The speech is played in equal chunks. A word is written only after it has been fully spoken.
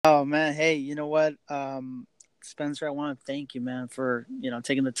Oh man, hey, you know what? Spencer, I want to thank you, man, for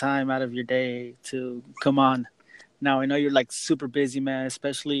taking the time out of your day to come on. Now I know you're like super busy, man,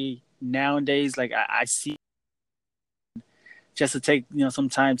 especially nowadays. Like I see just to take some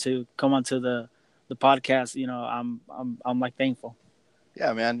time to come onto the podcast. I'm like thankful.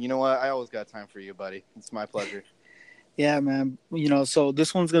 Yeah, man. You know what? I always got time for you, buddy. It's my pleasure. Yeah, man. So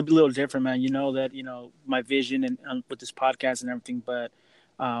this one's gonna be a little different, man. You know that my vision and with this podcast and everything, but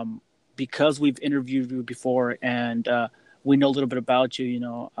um, because we've interviewed you before and we know a little bit about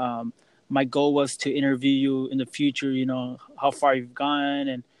you, my goal was to interview you in the future. How far you've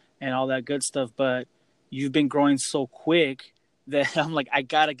gone and all that good stuff, but you've been growing so quick that I'm like, I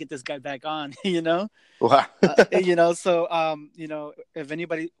gotta get this guy back on. Wow. If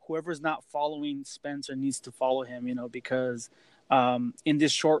anybody, whoever's not following Spencer needs to follow him, because in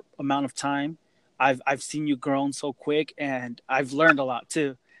this short amount of time, I've seen you grown so quick, and I've learned a lot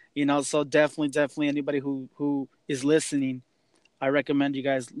too. So definitely anybody who is listening, I recommend you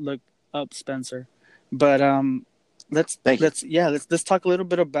guys look up Spencer. But let's Thank you. let's yeah let's talk a little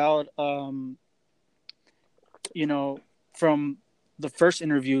bit about you know from the first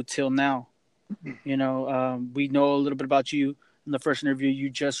interview till now. We know a little bit about you in the first interview. You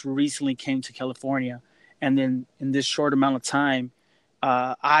just recently came to California, and then in this short amount of time,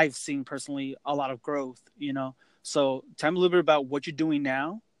 I've seen personally a lot of growth. So tell me a little bit about what you're doing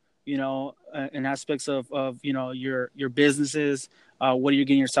now. In aspects of your businesses, what are you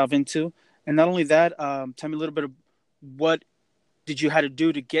getting yourself into, and not only that, tell me a little bit of what did you had to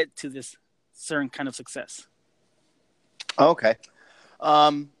do to get to this certain kind of success. Okay.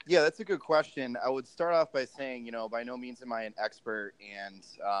 Yeah, that's a good question. I would start off by saying, by no means am I an expert, and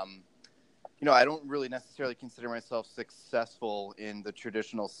I don't really necessarily consider myself successful in the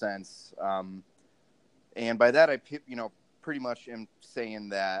traditional sense. And by that, pretty much am saying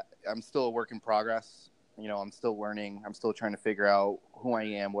that I'm still a work in progress. I'm still learning. I'm still trying to figure out who I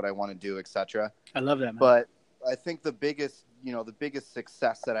am, what I want to do, etc. I love that, man. But I think the biggest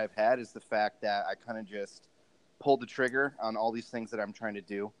success that I've had is the fact that I kind of just pulled the trigger on all these things that I'm trying to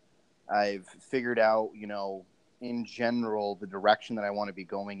do. I've figured out, in general, the direction that I want to be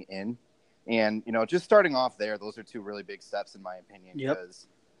going in. And, just starting off there, those are two really big steps, in my opinion, Yep. because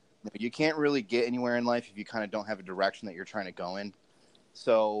you can't really get anywhere in life if you kind of don't have a direction that you're trying to go in.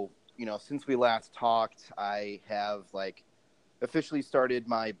 So, since we last talked, I have officially started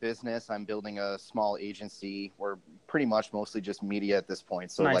my business. I'm building a small agency. We're pretty much mostly just media at this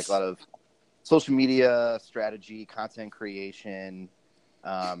point. So like a Nice. lot of social media strategy, content creation.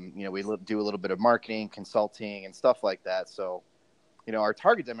 We do a little bit of marketing, consulting, and stuff like that. So, our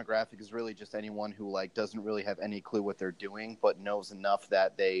target demographic is really just anyone who doesn't really have any clue what they're doing, but knows enough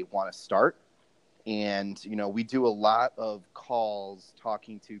that they want to start. And, we do a lot of calls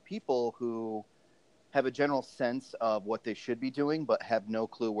talking to people who have a general sense of what they should be doing, but have no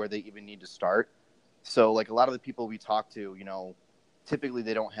clue where they even need to start. So, a lot of the people we talk to, typically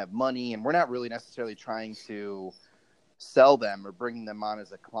they don't have money, and we're not really necessarily trying to sell them or bring them on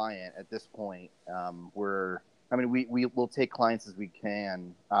as a client at this point. We will take clients as we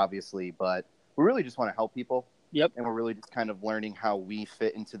can, obviously, but we really just want to help people. Yep. And we're really just kind of learning how we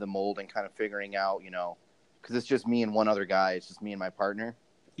fit into the mold and kind of figuring out, because it's just me and one other guy. It's just me and my partner.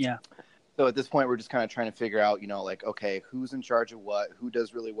 Yeah. So at this point, we're just kind of trying to figure out, okay, who's in charge of what, who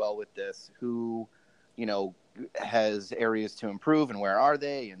does really well with this, who, you know, has areas to improve and where are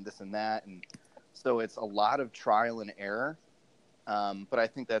they and this and that. And so it's a lot of trial and error. But I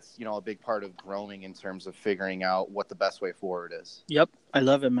think that's, a big part of growing in terms of figuring out what the best way forward is. Yep. I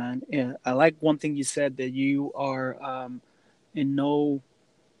love it, man. Yeah. I like one thing you said that you are in no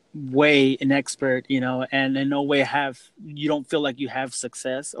way an expert, and in no way you don't feel like you have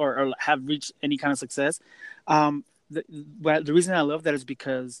success or have reached any kind of success. The reason I love that is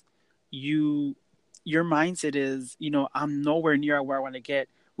because you your mindset is, I'm nowhere near where I want to get,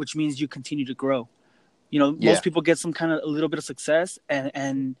 which means you continue to grow. Yeah. Most people get some kind of a little bit of success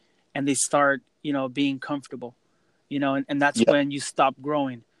and they start, being comfortable, and that's Yep. when you stop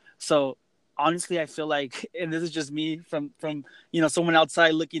growing. So honestly, I feel like, and this is just me from someone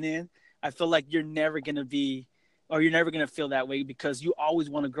outside looking in, I feel like you're never gonna be, or you're never gonna feel that way because you always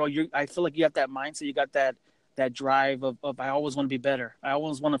want to grow. I feel like you have that mindset, you got that drive of I always want to be better. I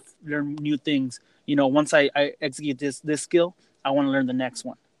always want to learn new things. Once I execute this skill, I want to learn the next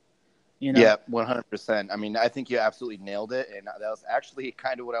one. You know. Yeah, 100%. I mean, I think you absolutely nailed it. And that was actually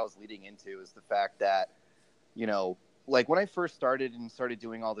kind of what I was leading into, is the fact that, you know, when I first started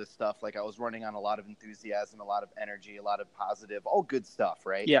doing all this stuff, I was running on a lot of enthusiasm, a lot of energy, a lot of positive, all good stuff,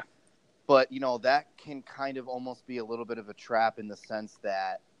 right? Yeah. But, that can kind of almost be a little bit of a trap in the sense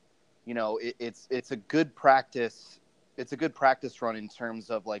that, it's a good practice. It's a good practice run in terms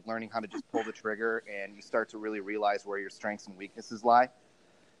of like learning how to just pull the trigger, and you start to really realize where your strengths and weaknesses lie.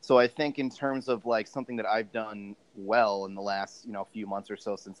 So I think in terms of like something that I've done well in the last, few months or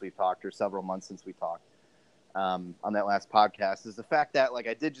so since we talked, or several months since we talked, on that last podcast, is the fact that like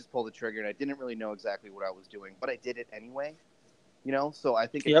I did just pull the trigger and I didn't really know exactly what I was doing, but I did it anyway. So I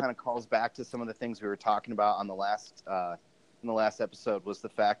think it kind of calls back to some of the things we were talking about on the last in the last episode, was the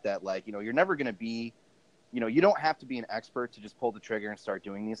fact that like, you're never going to be, you don't have to be an expert to just pull the trigger and start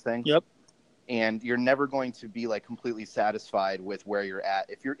doing these things. Yep. And you're never going to be like completely satisfied with where you're at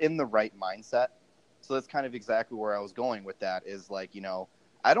if you're in the right mindset. So that's kind of exactly where I was going with that, is like,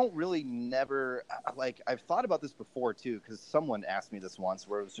 I don't really never like, I've thought about this before too, because someone asked me this once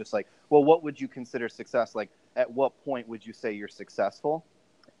where it was just like, well, what would you consider success? Like, at what point would you say you're successful?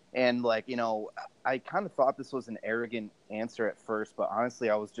 And like, I kind of thought this was an arrogant answer at first, but honestly,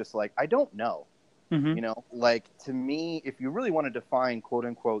 I was just like, I don't know. Mm-hmm. Like, to me, if you really want to define quote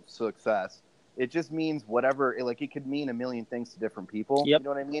unquote success, it just means whatever, like it could mean a million things to different people. Yep. You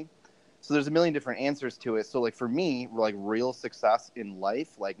know what I mean? So there's a million different answers to it. So like for me, like real success in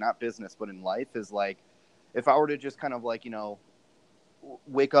life, like not business, but in life, is like, if I were to just kind of like,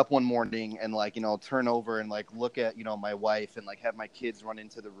 wake up one morning and like, turn over and like look at, my wife and like have my kids run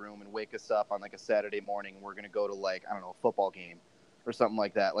into the room and wake us up on like a Saturday morning, and we're going to go to like, I don't know, a football game or something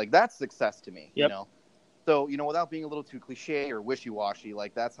like that. Like that's success to me, Yep. So, without being a little too cliche or wishy-washy,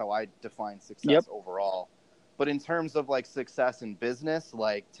 like that's how I define success overall. But in terms of like success in business,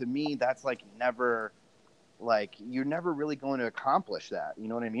 like to me, that's like never, like you're never really going to accomplish that. You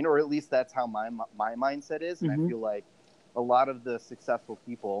know what I mean? Or at least that's how my mindset is. And I feel like a lot of the successful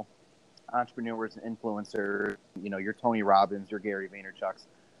people, entrepreneurs and influencers, your Tony Robbins, your Gary Vaynerchuk's,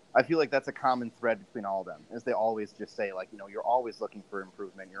 I feel like that's a common thread between all of them, is they always just say like, you're always looking for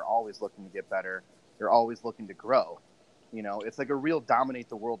improvement. You're always looking to get better. You're always looking to grow. It's like a real dominate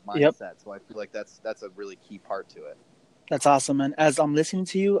the world mindset. Yep. So I feel like that's a really key part to it. That's awesome, man. As I'm listening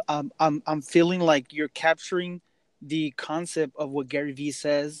to you, I'm feeling like you're capturing the concept of what Gary Vee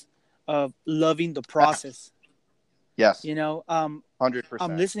says of loving the process. Yes. 100%.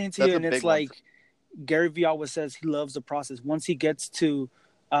 I'm listening to you, and it's like Gary Vee always says he loves the process. Once he gets to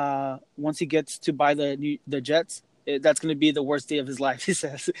buy the Jets, that's going to be the worst day of his life, he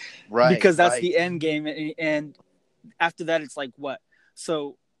says. Right. Because that's the end game. And after that, it's like, what?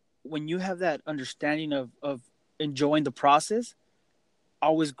 So when you have that understanding of enjoying the process,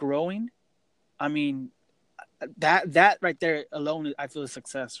 always growing, I mean, that right there alone, I feel is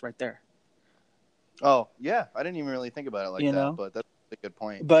success right there. Oh, yeah. I didn't even really think about it like that, but that's a good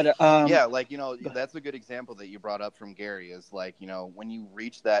point. But yeah, like, that's a good example that you brought up from Gary, is like, when you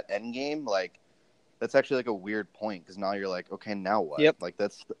reach that end game, like, that's actually like a weird point, because now you're like, okay, now what? Yep. Like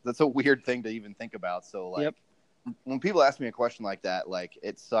that's a weird thing to even think about. So like, when people ask me a question like that, like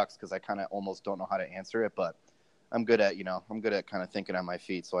it sucks because I kind of almost don't know how to answer it, but I'm good at kind of thinking on my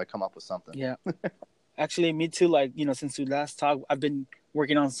feet, so I come up with something. Yeah. Actually, me too. Like, since we last talked, I've been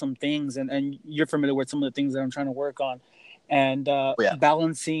working on some things, and you're familiar with some of the things that I'm trying to work on, and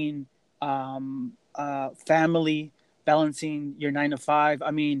balancing family, balancing your 9 to 5. I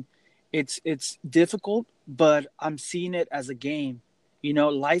mean, it's difficult, but I'm seeing it as a game.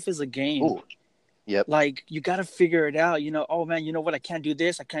 Life is a game. Ooh. Yep. Like you got to figure it out. Oh man, you know what? I can't do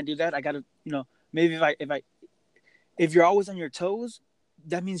this. I can't do that. I got to, maybe if you're always on your toes,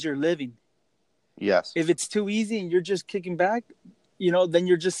 that means you're living. Yes. If it's too easy and you're just kicking back, then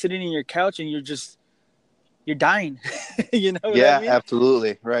you're just sitting in your couch and you're dying. You know what I mean?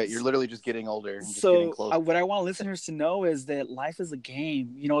 Absolutely. Right. You're literally just getting older. And just getting closer. What I want listeners to know is that life is a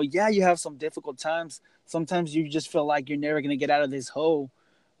game. You have some difficult times. Sometimes you just feel like you're never going to get out of this hole,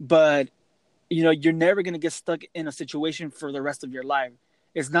 but you're never going to get stuck in a situation for the rest of your life.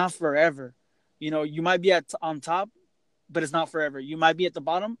 It's not forever. You might be on top, but it's not forever. You might be at the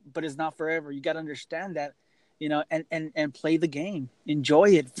bottom, but it's not forever. You got to understand that, and play the game, enjoy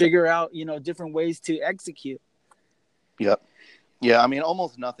it, figure out, different ways to execute. Yep. Yeah. I mean,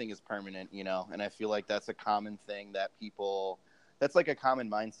 almost nothing is permanent, and I feel like that's a common thing that's like a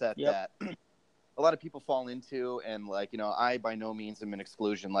common mindset that a lot of people fall into. And like, I by no means am an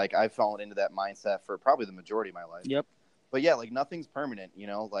exclusion. Like I've fallen into that mindset for probably the majority of my life. Yep. But yeah, like nothing's permanent,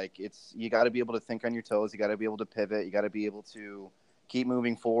 like you got to be able to think on your toes. You got to be able to pivot. You got to be able to keep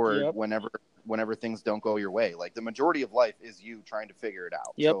moving forward whenever things don't go your way. Like the majority of life is you trying to figure it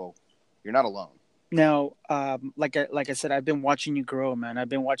out. Yep. So you're not alone. Now, like I said, I've been watching you grow, man. I've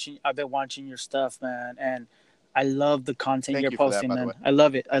been watching your stuff, man. And I love the content you're posting, man. I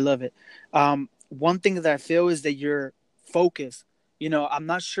love it. One thing that I feel is that you're focused. I'm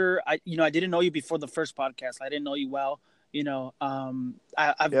not sure. I didn't know you before the first podcast. I didn't know you well. I've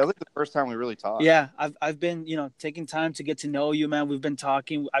Yeah, it was the first time we really talked. yeah, I've been, taking time to get to know you, man. We've been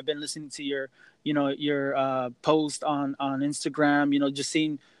talking. I've been listening to your post on Instagram. Just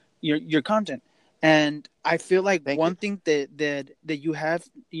seeing your content, and I feel like Thank you. one thing that you have,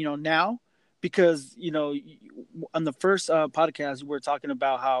 now, because on the first podcast we were talking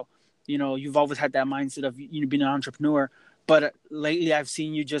about how you've always had that mindset of being an entrepreneur, but lately I've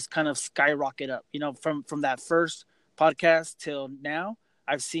seen you just kind of skyrocket up. From that first podcast till now,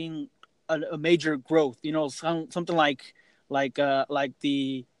 I've seen a major growth. Something like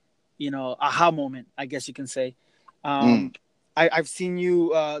the aha moment, I guess you can say. Mm. Um, I've seen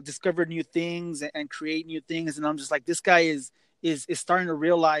you discover new things and create new things, and I'm just like, this guy is starting to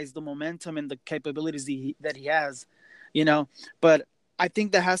realize the momentum and the capabilities that he has. But I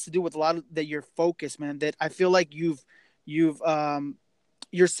think that has to do with a lot of that your focus, man. That I feel like you've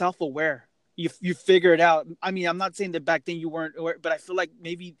you're self aware. You figure it out. I mean, I'm not saying that back then you weren't aware, but I feel like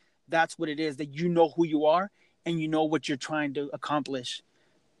maybe that's what it is, that you know who you are and you know what you're trying to accomplish.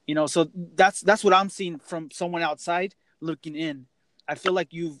 So that's what I'm seeing from someone outside looking in. I feel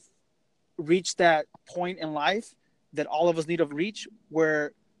like you've reached that point in life that all of us need to reach,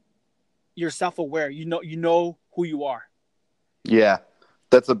 where you're self-aware. You know who you are. Yeah,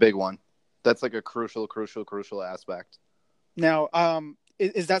 that's a big one. That's like a crucial aspect. Now,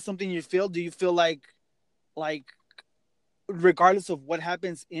 is that something you feel? Do you feel like regardless of what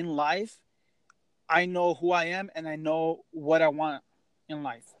happens in life, I know who I am and I know what I want in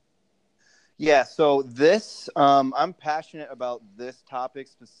life? Yeah, so I'm passionate about this topic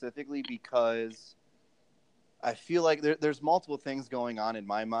specifically because I feel like there's multiple things going on in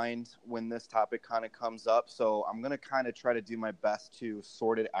my mind when this topic kind of comes up. So I'm going to kind of try to do my best to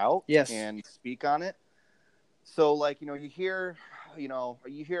sort it out Yes. and speak on it. So, like, you hear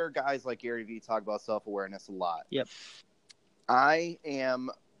guys like Gary Vee talk about self-awareness a lot. Yep. I am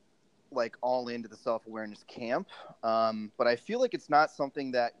like all into the self-awareness camp, but I feel like it's not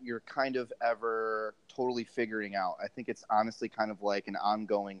something that you're kind of ever totally figuring out. I think it's honestly kind of like an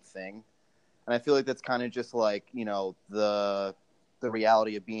ongoing thing, and I feel like that's kind of just like the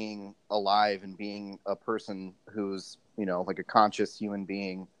reality of being alive and being a person who's like a conscious human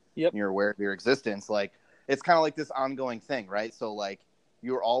being. Yep. You're aware of your existence. Like, it's kind of like this ongoing thing, right? So like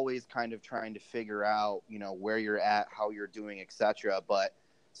you're always kind of trying to figure out where you're at, how you're doing, etc. But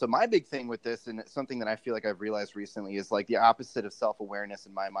so my big thing with this, and it's something that I feel like I've realized recently, is like the opposite of self-awareness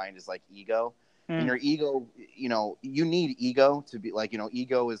in my mind is like ego. And your ego, you need ego to be like,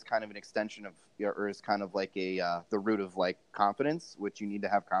 ego is kind of an extension of, or is kind of like the root of like confidence, which you need to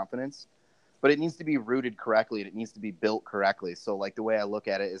have confidence, but it needs to be rooted correctly and it needs to be built correctly. So like the way I look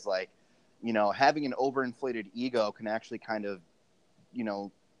at it is like, having an overinflated ego can actually kind of,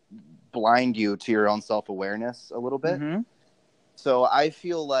 blind you to your own self-awareness a little bit. Mm-hmm. So I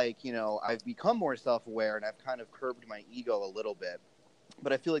feel like, I've become more self-aware and I've kind of curbed my ego a little bit.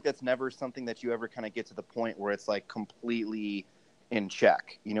 But I feel like that's never something that you ever kind of get to the point where it's like completely in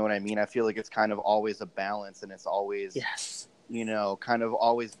check. You know what I mean? I feel like it's kind of always a balance, and it's always, Yes. kind of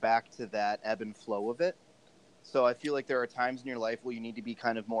always back to that ebb and flow of it. So I feel like there are times in your life where you need to be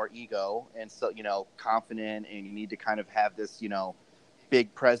kind of more ego and so, confident, and you need to kind of have this,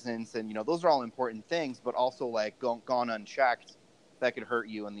 big presence, and those are all important things, but also like gone unchecked, that could hurt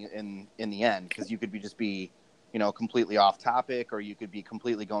you in the end, because you could just be completely off topic, or you could be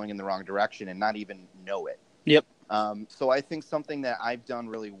completely going in the wrong direction and not even know it. Yep. So I think something that I've done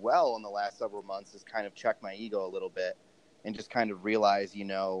really well in the last several months is kind of check my ego a little bit and just kind of realize,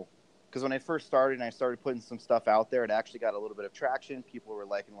 because when I first started and I started putting some stuff out there, it actually got a little bit of traction. People were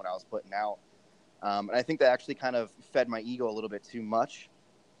liking what I was putting out. And I think that actually kind of fed my ego a little bit too much.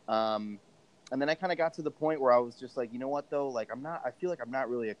 And then I kind of got to the point where I was just like, you know what, though? Like, I feel like I'm not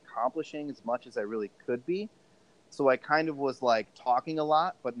really accomplishing as much as I really could be. So I kind of was like talking a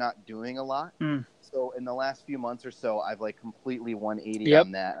lot, but not doing a lot. So in the last few months or so, I've like completely 180 Yep.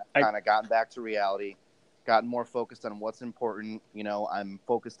 on that. I've kind of gotten back to reality, gotten more focused on what's important. I'm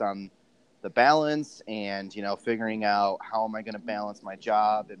focused on the balance and, figuring out how am I going to balance my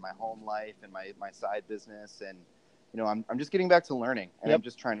job and my home life and my side business. And, I'm just getting back to learning, and Yep. I'm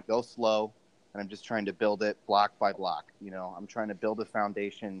just trying to go slow, and I'm just trying to build it block by block. I'm trying to build a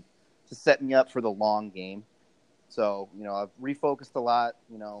foundation to set me up for the long game. So, I've refocused a lot,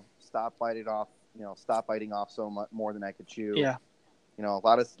 stop biting off so much more than I could chew. Yeah. A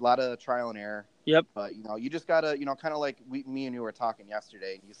lot of trial and error. Yep. But, you just gotta, kind of like me and you were talking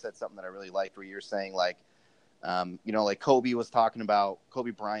yesterday, and you said something that I really liked, where you're saying like, like Kobe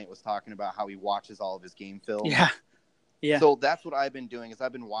Bryant was talking about how he watches all of his game film. Yeah. Yeah. So that's what I've been doing is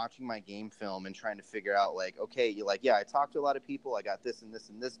I've been watching my game film and trying to figure out like, okay, you like, yeah, I talked to a lot of people. I got this and this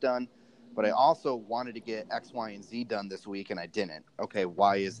and this done, but I also wanted to get X, Y, and Z done this week and I didn't. Okay,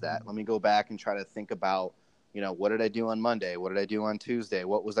 why is that? Let me go back and try to think about, what did I do on Monday? What did I do on Tuesday?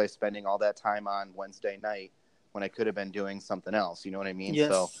 What was I spending all that time on Wednesday night when I could have been doing something else? You know what I mean?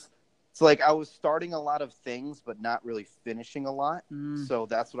 So Yes. it's like I was starting a lot of things, but not really finishing a lot. Mm. So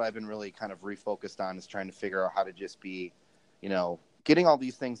that's what I've been really kind of refocused on is trying to figure out how to just be, getting all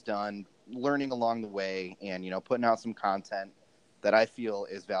these things done, learning along the way, and, putting out some content that I feel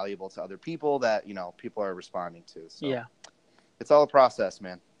is valuable to other people that, people are responding to. So Yeah. it's all a process,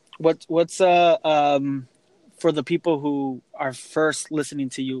 man. What's for the people who are first listening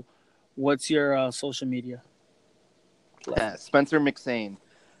to you, what's your social media? Spencer McSain,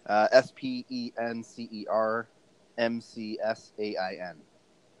 SpencerMcsain.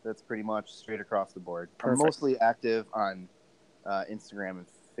 That's pretty much straight across the board. Perfect. I'm mostly active on Instagram and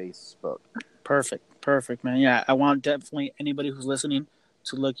Facebook. Perfect, man. Yeah, I want definitely anybody who's listening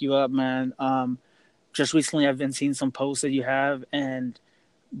to look you up, man. Just recently I've been seeing some posts that you have, and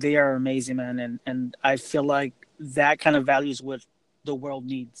they are amazing, man. And I feel like that kind of value is what the world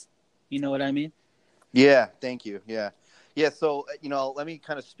needs. You know what I mean? Yeah, thank you. Yeah. So, let me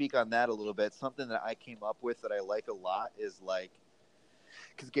kind of speak on that a little bit. Something that I came up with that I like a lot is like,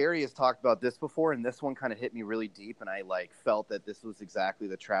 because Gary has talked about this before, and this one kind of hit me really deep, and I like felt that this was exactly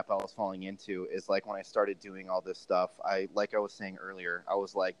the trap I was falling into. Is like when I started doing all this stuff, like I was saying earlier, I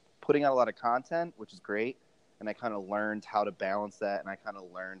was like putting out a lot of content, which is great, and I kind of learned how to balance that, and I kind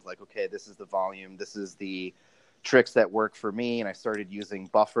of learned like, okay, this is the volume, this is the tricks that work for me, and I started using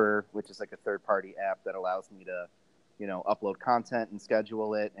Buffer, which is like a third-party app that allows me to, upload content and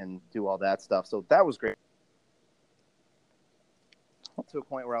schedule it and do all that stuff. So that was great. To a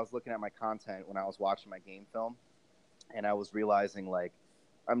point where I was looking at my content when I was watching my game film, and I was realizing like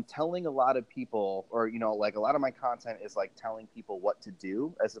I'm telling a lot of people, or like a lot of my content is like telling people what to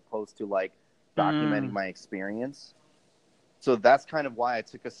do as opposed to like documenting my experience. So that's kind of why I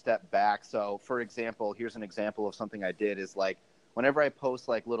took a step back. So for example, here's an example of something I did is like whenever I post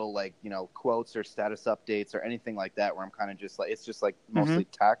like little like quotes or status updates or anything like that where I'm kind of just like it's just like mostly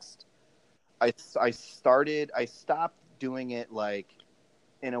text. I stopped doing it like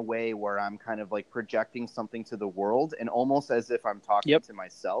in a way where I'm kind of like projecting something to the world and almost as if I'm talking to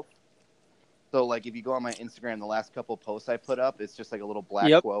myself. So like if you go on my Instagram, the last couple posts I put up, it's just like a little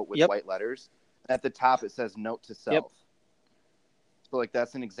black quote with white letters. At the top, it says note to self. So like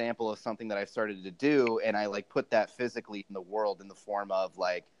that's an example of something that I started to do. And I like put that physically in the world in the form of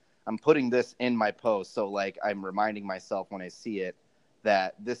like, I'm putting this in my post. So like I'm reminding myself when I see it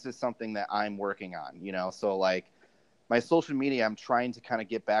that this is something that I'm working on, So like, my social media, I'm trying to kind of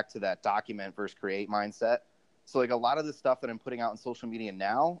get back to that document versus create mindset. So like a lot of the stuff that I'm putting out on social media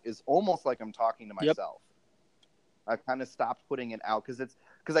now is almost like I'm talking to myself. I've kind of stopped putting it out because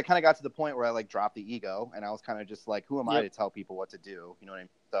I kind of got to the point where I like dropped the ego and I was kind of just like, who am I to tell people what to do? You know what I mean?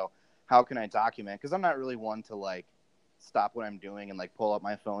 So how can I document? Because I'm not really one to like stop what I'm doing and like pull up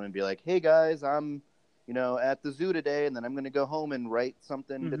my phone and be like, hey guys, I'm at the zoo today, and then I'm going to go home and write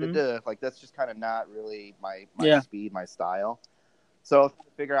something. Like that's just kind of not really my speed, my style. So to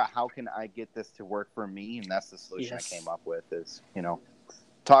figure out how can I get this to work for me, and that's the solution I came up with is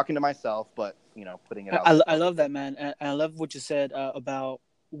talking to myself, but putting it out. I love that, man. And I love what you said about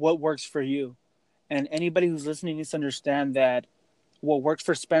what works for you, and anybody who's listening needs to understand that what works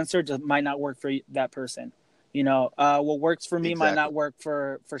for Spencer might not work for that person. What works for me might not work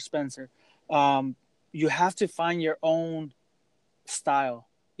for Spencer. You have to find your own style.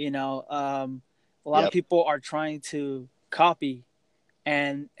 A lot of people are trying to copy,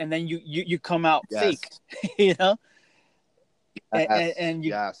 and then you come out fake. And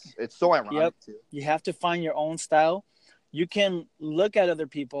it's so ironic too. You have to find your own style. You can look at other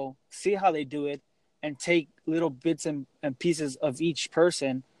people, see how they do it, and take little bits and pieces of each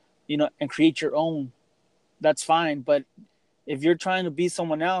person, and create your own. That's fine. But if you're trying to be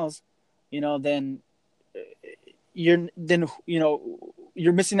someone else, then you're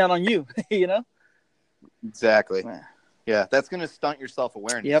missing out on you. Exactly. Yeah, that's going to stunt your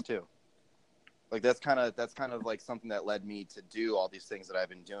self-awareness too. Like that's kind of like something that led me to do all these things that I've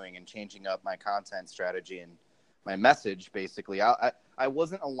been doing and changing up my content strategy and my message. Basically, I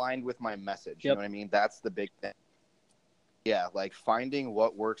wasn't aligned with my message. You know what I mean? That's the big thing. Yeah, like finding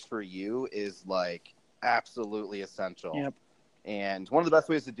what works for you is like absolutely essential. And one of the best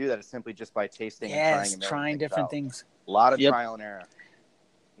ways to do that is simply just by tasting and trying different things. A lot of trial and error.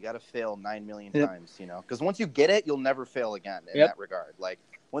 You got to fail 9 million times, because once you get it, you'll never fail again in that regard. Like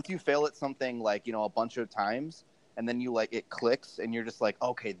once you fail at something like, a bunch of times, and then you like it clicks, and you're just like,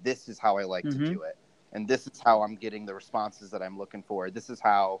 okay, this is how I like to Mm-hmm. do it, and this is how I'm getting the responses that I'm looking for. This is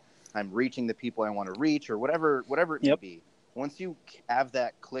how I'm reaching the people I want to reach, or whatever it may Yep. be. Once you have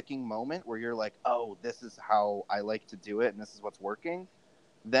that clicking moment where you're like, oh, this is how I like to do it, and this is what's working,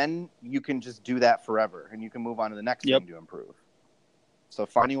 then you can just do that forever, and you can move on to the next Yep. thing to improve. So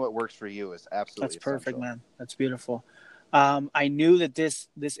finding what works for you is absolutely That's perfect, essential. man. That's beautiful. I knew that this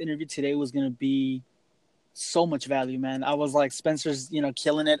interview today was gonna be so much value, man. I was like, Spencer's,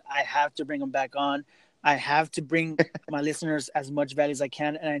 killing it. I have to bring him back on. I have to bring my listeners as much value as I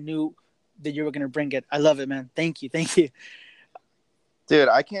can, and I knew that you were gonna bring it. I love it, man. Thank you, thank you. Dude,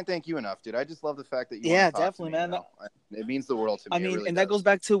 I can't thank you enough, dude. I just love the fact that you want Yeah, to talk to definitely, me. man. It means the world to I me. It mean, really and that does. goes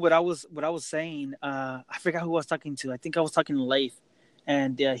back to what I was saying. I forgot who I was talking to. I think I was talking to Leif,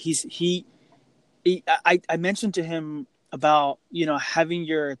 and I mentioned to him about having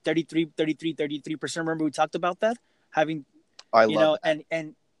your 33%. Remember we talked about that, having I love that.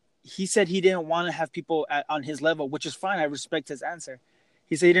 and he said he didn't want to have people on his level, which is fine. I respect his answer.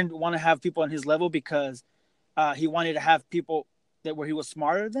 He said he didn't want to have people on his level because he wanted to have people that where he was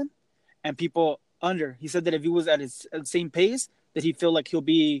smarter than, and people under. He said that if he was at the same pace, that he feel like he'll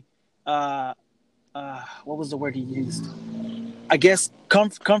be, what was the word he used? I guess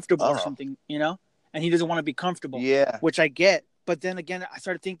comfortable or Oh, something, and he doesn't want to be comfortable, yeah. which I get. But then again, I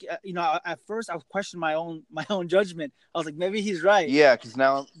started thinking, at first I was questioning my own judgment. I was like, maybe he's right. Yeah, because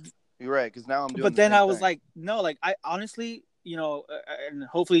you're right, because now I'm doing But the then same I was thing. like, no, like I honestly, and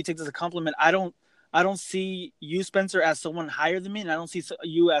hopefully he takes this as a compliment. I don't see you, Spencer, as someone higher than me, and I don't see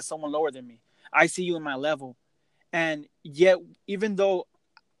you as someone lower than me. I see you in my level, and yet even though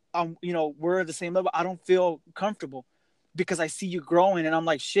we're at the same level, I don't feel comfortable because I see you growing, and I'm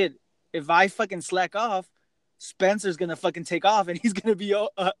like, shit. If I fucking slack off, Spencer's gonna fucking take off, and he's gonna be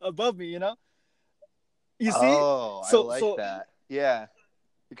above me. You see? Oh, I So like so that. Yeah.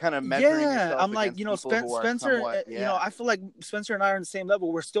 You're kind of measuring yeah, yourself I'm like, against people who are Spencer. somewhat, yeah. I feel like Spencer and I are on the same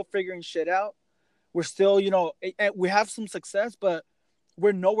level. We're still figuring shit out. We're still, we have some success, but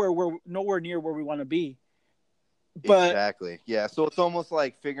we're nowhere near where we want to be. But Exactly. Yeah. So it's almost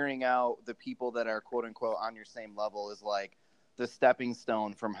like figuring out the people that are quote unquote on your same level is like the stepping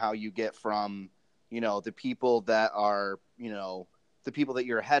stone from how you get from, the people that are, the people that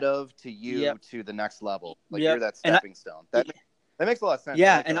you're ahead of to you yep, to the next level. Like you're yep, that and stepping stone. That makes a lot of sense. I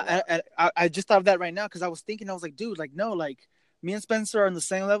yeah, like that and a lot. I just thought of that right now because I was thinking, I was like, dude, like no, like me and Spencer are on the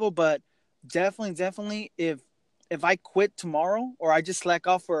same level, but definitely, if I quit tomorrow or I just slack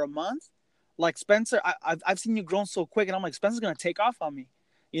off for a month, like Spencer, I've seen you grown so quick, and I'm like, Spencer's gonna take off on me,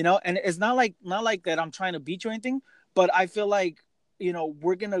 and it's not like that I'm trying to beat you or anything, but I feel like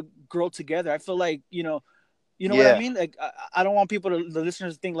we're gonna grow together. I feel like you know what I Yeah. mean? Like I don't want the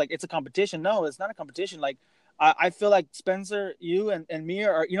listeners to think like it's a competition. No, it's not a competition. Like I feel like Spencer, you and me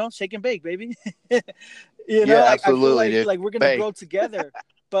are shake and bake, baby. Yeah, Like I feel absolutely, like dude. we're gonna Hey, grow together,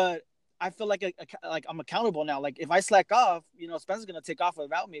 but I feel like I'm accountable now. Like if I slack off, Spencer's gonna take off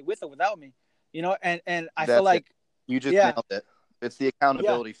without me, with or without me. And I feel that's it. like You just yeah, nailed it. It's the yeah,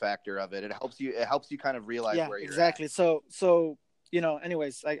 accountability factor of it. It helps you kind of realize yeah, where you're at. exactly. So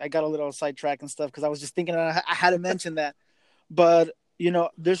anyways, I got a little sidetracked and stuff because I was just thinking I had to mention that, but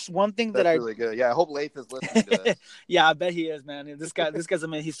there's one thing that That's I really good. Yeah, I hope Leif is listening to this. yeah, I bet he is, man. This guy's a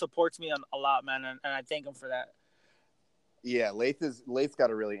man. He supports me a lot, man, and I thank him for that. Yeah, Leif's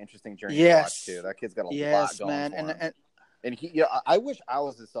got a really interesting journey to watch too. Yes, That kid's got a lot yes, going man, for him. and And he, yeah, I wish I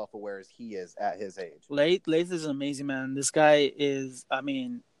was as self aware as he is at his age. Lath is amazing, man. This guy is, I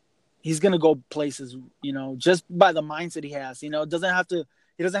mean, he's gonna go places, just by the mindset he has. He doesn't have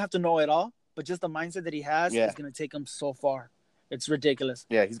to know it all, but just the mindset that he has Yeah, is gonna take him so far. It's ridiculous.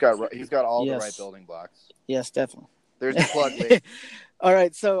 yeah, he's got all the right Yes, building blocks. yes, definitely. There's your plug, Leif. All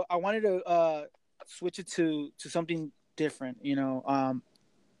right, so I wanted to switch it to something different.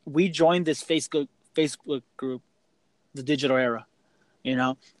 We joined this Facebook group, the Digital Era. This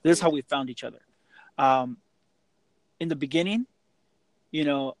Oh is how yeah, we found each other. Um, in the beginning,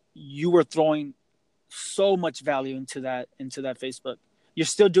 you were throwing so much value into that Facebook. You're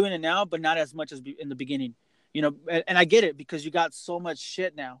still doing it now, but not as much as in the beginning. And I get it because you got so much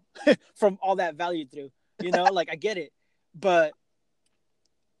shit now from all that value through. Like I get it, but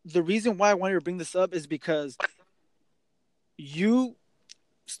the reason why I wanted to bring this up is because you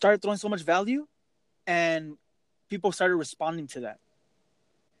started throwing so much value, and people started responding to that.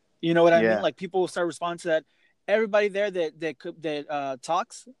 You know what I mean? yeah, Like people start responding to that. Everybody there that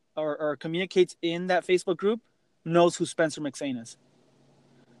talks or communicates in that Facebook group knows who Spencer McSain is.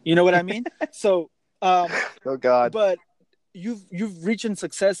 You know what I mean? So, oh God, but you've reached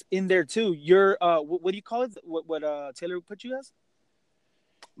success in there too. You're what do you call it? What Taylor put you as?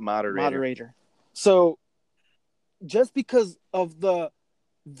 Moderator. Moderator. So just because of the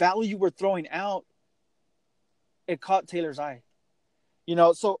value we're throwing out, it caught Taylor's eye.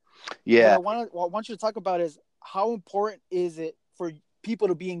 So Yeah. what I want you to talk about is how important is it for people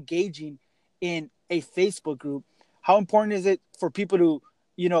to be engaging in a Facebook group? How important is it for people to,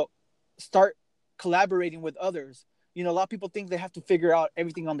 start collaborating with others? A lot of people think they have to figure out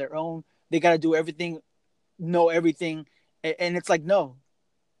everything on their own. They got to do everything, know everything. And it's like, no,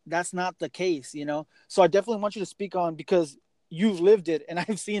 that's not the case, So I definitely want you to speak on, because you've lived it and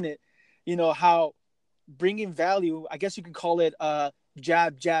I've seen it, how bringing value, I guess you could call it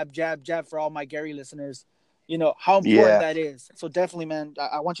jab, jab, jab, jab for all my Gary listeners, how important Yeah. that is. So definitely, man,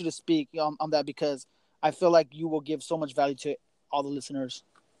 I want you to speak on that, because I feel like you will give so much value to all the listeners.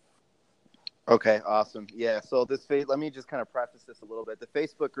 Okay, awesome. Yeah, so let me just kind of preface this a little bit. The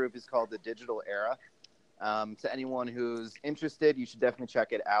Facebook group is called The Digital Era. To anyone who's interested, you should definitely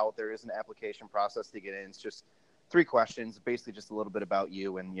check it out. There is an application process to get in. It's just 3 questions, basically just a little bit about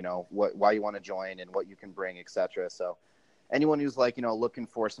you and, why you want to join and what you can bring, etc. So anyone who's looking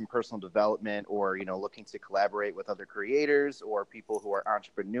for some personal development, or, looking to collaborate with other creators or people who are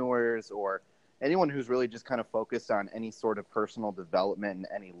entrepreneurs, or anyone who's really just kind of focused on any sort of personal development in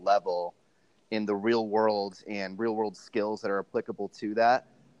any level in the real world and real world skills that are applicable to that,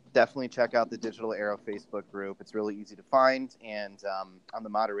 definitely check out the Digital Era Facebook group. It's really easy to find, and I'm the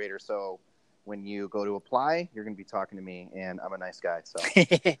moderator. So when you go to apply, you're going to be talking to me, and I'm a nice guy. So,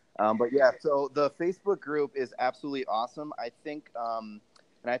 but yeah, so the Facebook group is absolutely awesome. I think, and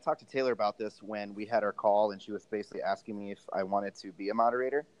I talked to Taylor about this when we had our call, and she was basically asking me if I wanted to be a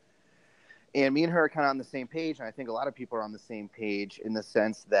moderator. And me and her are kind of on the same page, and I think a lot of people are on the same page in the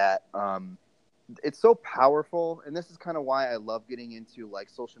sense that it's so powerful, and this is kind of why I love getting into like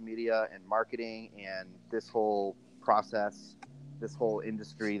social media and marketing and this whole process, this whole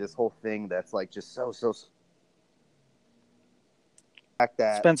industry, this whole thing that's like just so fact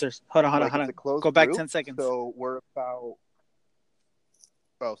that Spencer's, hold on. it's a closed Go back group. 10 seconds. So we're about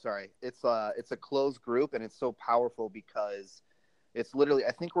it's a closed group, and it's so powerful because it's literally,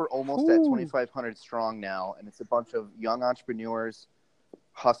 I think we're almost at 2,500 strong now, and it's a bunch of young entrepreneurs,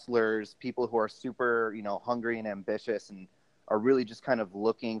 hustlers, people who are super, hungry and ambitious, and are really just kind of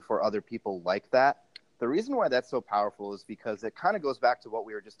looking for other people like that. The reason why that's so powerful is because it kind of goes back to what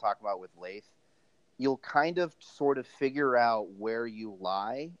we were just talking about with Lath. You'll kind of sort of figure out where you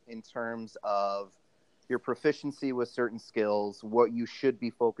lie in terms of your proficiency with certain skills, what you should be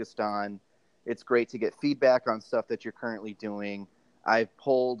focused on. It's great to get feedback on stuff that you're currently doing. I've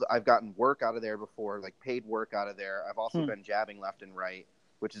gotten work out of there before, like paid work out of there. I've also been jabbing left and right,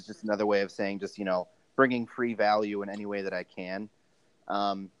 which is just another way of saying just, bringing free value in any way that I can.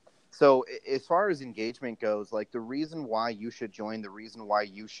 So as far as engagement goes, like the reason why you should join, the reason why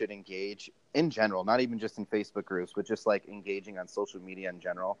you should engage in general, not even just in Facebook groups, but just like engaging on social media in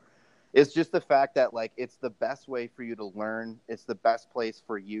general, is just the fact that like it's the best way for you to learn. It's the best place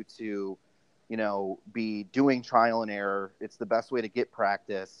for you to, be doing trial and error. It's the best way to get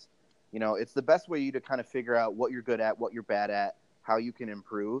practice. It's the best way you to kind of figure out what you're good at, what you're bad at, how you can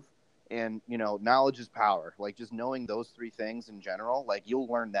improve. And, knowledge is power. Like just knowing those 3 things in general, like you'll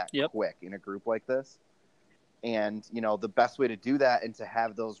learn that quick in a group like this. And, the best way to do that and to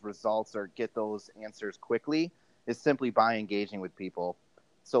have those results or get those answers quickly is simply by engaging with people.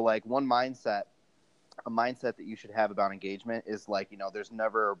 So like a mindset that you should have about engagement is like, there's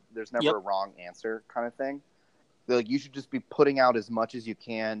never a wrong answer kind of thing. Like you should just be putting out as much as you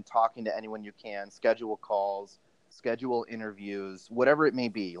can, talking to anyone you can, schedule calls, schedule interviews, whatever it may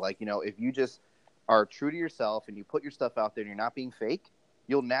be. Like, if you just are true to yourself and you put your stuff out there and you're not being fake,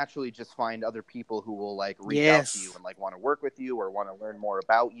 you'll naturally just find other people who will like reach out to you and like want to work with you or want to learn more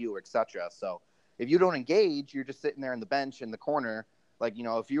about you, etc. So if you don't engage, you're just sitting there on the bench in the corner. Like,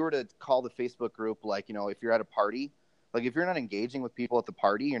 if you were to call the Facebook group, like, if you're at a party, like if you're not engaging with people at the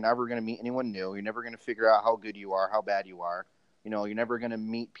party, you're never going to meet anyone new. You're never going to figure out how good you are, how bad you are. You're never going to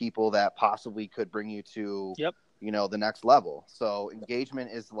meet people that possibly could bring you to, the next level. So engagement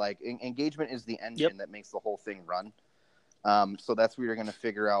is the engine that makes the whole thing run. So that's where you're going to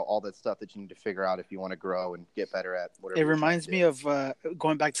figure out all that stuff that you need to figure out if you want to grow and get better at whatever. It reminds me of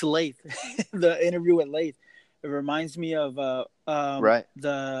going back to Lath, the interview with Lath. It reminds me of when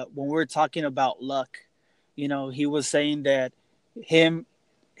we were talking about luck. He was saying that him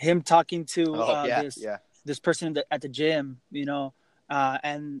talking to this person at the gym,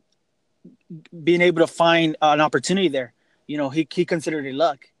 and being able to find an opportunity there. He considered it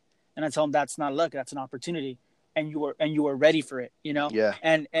luck, and I told him that's not luck, that's an opportunity. and you were ready for it, you know. Yeah,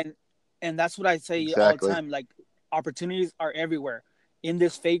 And that's what I say all the exactly. time. Like, opportunities are everywhere in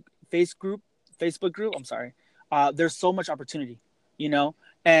this fake face group, Facebook group. I'm sorry. There's so much opportunity, you know,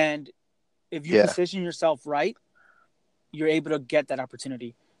 and if you Yeah, position yourself right, you're able to get that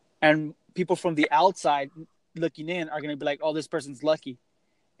opportunity. And people from the outside looking in are going to be like, "Oh, this person's lucky,"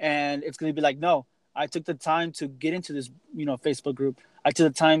 and it's going to be like, "No, I took the time to get into this, you know, Facebook group. I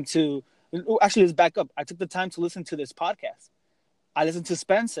took the time to actually, let's back up. I took the time to listen to this podcast. I listened to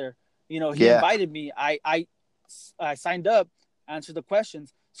Spencer. You know, he yeah, invited me. I signed up, answered the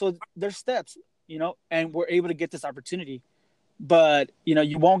questions. So there's steps, you know, and we're able to get this opportunity. But you know,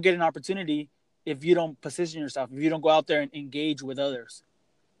 you won't get an opportunity if you don't position yourself, if you don't go out there and engage with others.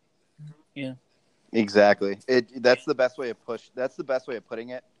 Yeah. exactly. That's the best way of push. That's the best way of putting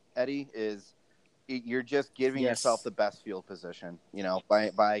it, Eddie. You're just giving yourself Yes. the best field position, you know,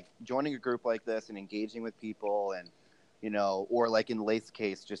 by joining a group like this and engaging with people, and you know, or like in Lath's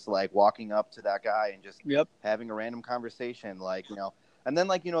case, just like walking up to that guy and just Yep. having a random conversation, like, you know. And then,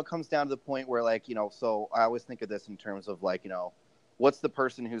 like, you know, it comes down to the point where, like, you know, so I always think of this in terms of, like, you know, what's the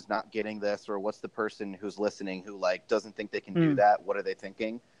person who's not getting this, or what's the person who's listening who, like, doesn't think they can do Mm. that? What are they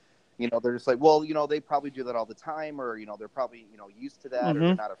thinking? You know, they're just like, well, you know, they probably do that all the time, or, you know, they're probably, you know, used to that, or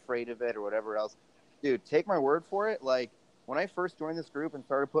they're Mm-hmm. not afraid of it, or whatever else. Dude, take my word for it. Like, when I first joined this group and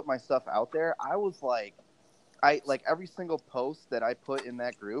started putting my stuff out there, I was like, I like every single post that I put in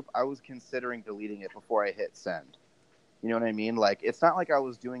that group, I was considering deleting it before I hit send. You know what I mean? Like, it's not like I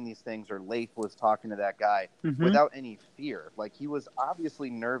was doing these things, or Leif was talking to that guy Mm-hmm. without any fear. Like, he was obviously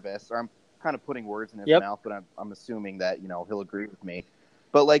nervous, or I'm kind of putting words in his Yep. mouth, but I'm assuming that, you know, he'll agree with me.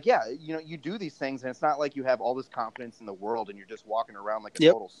 But, like, yeah, you know, you do these things, and it's not like you have all this confidence in the world and you're just walking around like a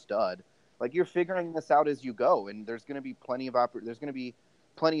Yep. total stud. Like, you're figuring this out as you go, and there's going to be there's going to be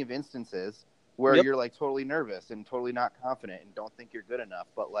plenty of instances where Yep. you're like totally nervous and totally not confident and don't think you're good enough.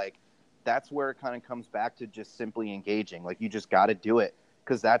 But, like, that's where it kind of comes back to just simply engaging. Like, you just got to do it,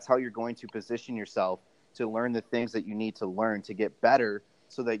 because that's how you're going to position yourself to learn the things that you need to learn to get better,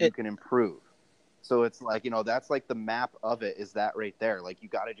 so that you It, can improve. So it's like, you know, that's like the map of it, is that right there. Like, you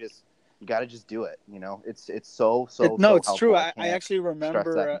got to just do it. You know, it's so, it so, no, so it's true. helpful. I I can't actually stress that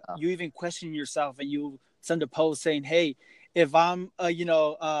remember enough. you even questioning yourself, and you send a post saying, "Hey, if I'm you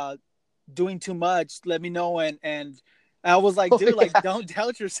know, doing too much, let me know." And I was like, Oh, dude, like, yeah. don't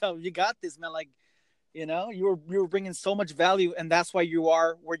doubt yourself. You got this, man. Like, you know, you were bringing so much value, and that's why you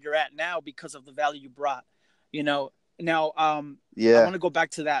are where you're at now, because of the value you brought. You know. Now, I Yeah. want to go back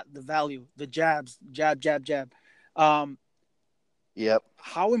to that, the value, the jabs, jab, jab, jab. Um, Yep.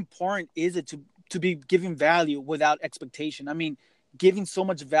 how important is it to be giving value without expectation? I mean, giving so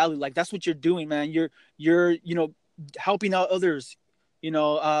much value, like that's what you're doing, man. You're you know, helping out others. You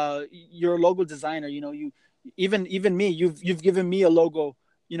know, you're a logo designer. You know, you even me, you've given me a logo,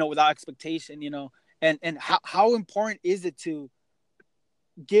 you know, without expectation. You know, and how important is it to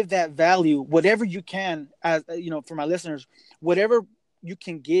give that value, whatever you can, as you know, for my listeners, whatever you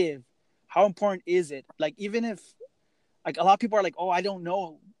can give. How important is it? Like, even if, like, a lot of people are like, "Oh, I don't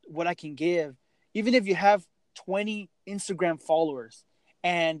know what I can give." Even if you have 20 Instagram followers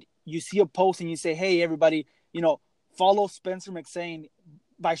and you see a post and you say, "Hey, everybody, you know, follow Spencer McSane,"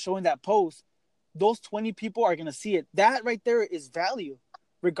 by showing that post, those 20 people are gonna see it. That right there is value,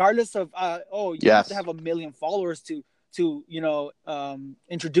 regardless of oh, you have to Yes. have a million followers to you know,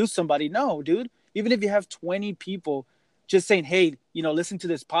 introduce somebody. No, dude. Even if you have 20 people just saying, "Hey, you know, listen to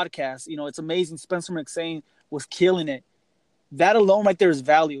this podcast. You know, it's amazing. Spencer McSane was killing it." That alone right there is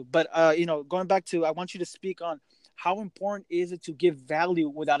value. But you know, going back to, I want you to speak on how important is it to give value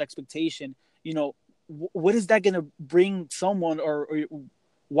without expectation. You know, what is that going to bring someone, or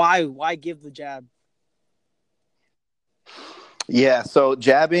why give the jab? Yeah, so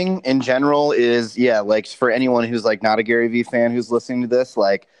jabbing in general is, yeah, like, for anyone who's like not a Gary Vee fan who's listening to this,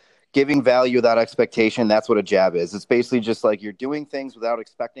 like, giving value without expectation, that's what a jab is. It's basically just like you're doing things without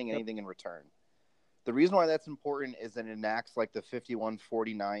expecting Yep. anything in return. The reason why that's important is that it enacts like the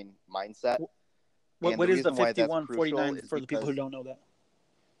 51-49 mindset. And What the is the reason why that's crucial 51-49 is for the people who because, don't know that?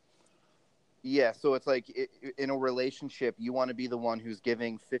 yeah, so it's like, in a relationship, you want to be the one who's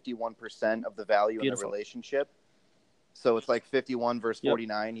giving 51% of the value in the Beautiful. relationship. So it's like 51 versus Yep.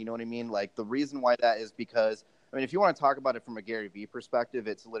 49. You know what I mean? Like, the reason why that is because, I mean, if you want to talk about it from a Gary Vee perspective,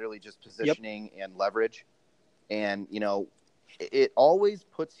 it's literally just Yep. positioning and leverage. And, you know, it always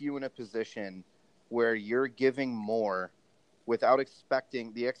puts you in a position where you're giving more without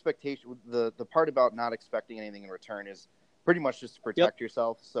expecting the expectation. The part about not expecting anything in return is pretty much just to Yep. protect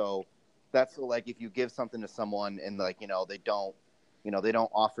yourself. So that's like, if you give something to someone and, like, you know, they don't, they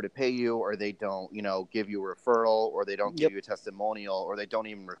don't offer to pay you, or they don't, give you a referral, or they don't give Yep. you a testimonial, or they don't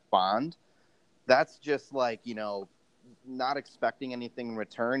even respond. That's just like, not expecting anything in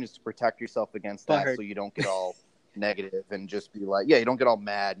return, is to protect yourself against that. Butthurt. So you don't get all negative and just be like, you don't get all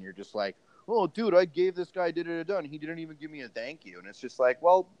mad and you're just like, oh, dude, I gave this guy and he didn't even give me a thank you. And it's just like,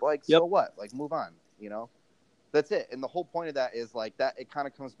 well, like, Yep. so what? Like, move on, That's it. And the whole point of that is like that. It kind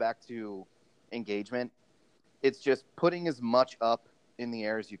of comes back to engagement. It's just putting as much up in the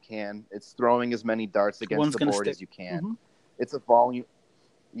air as you can. It's throwing as many darts against One's the gonna board stick. as you can. Mhm. It's a volume.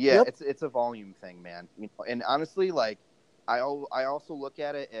 Yeah, Yep. it's a volume thing, man. And honestly, like, I also look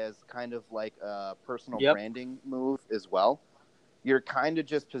at it as kind of like a personal Yep. branding move as well. You're kind of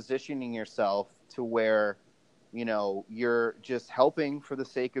just positioning yourself to where, you're just helping for the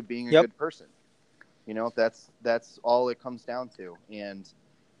sake of being a Yep. good person. That's all it comes down to. And,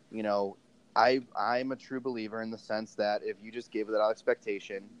 I'm a true believer in the sense that if you just give that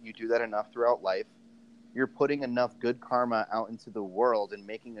expectation, you do that enough throughout life, you're putting enough good karma out into the world and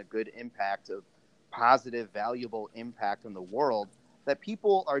making a good impact of positive, valuable impact on the world, that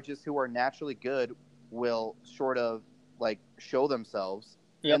people are just, who are naturally good, will sort of like show themselves,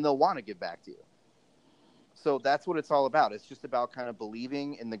 Yep. and they'll want to give back to you. So that's what it's all about. It's just about kind of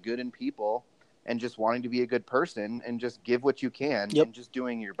believing in the good in people and just wanting to be a good person and just give what you can Yep. and just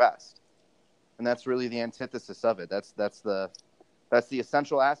doing your best. And that's really the antithesis of it. That's the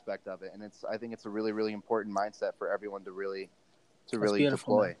essential aspect of it. And I think it's a really, really important mindset for everyone to really That's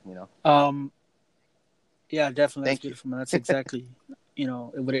beautiful, deploy, man. Yeah, definitely. That's Thank you. beautiful, man. That's exactly,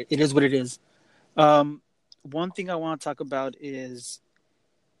 it is what it is. One thing I want to talk about is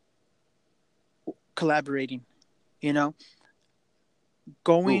collaborating. You know,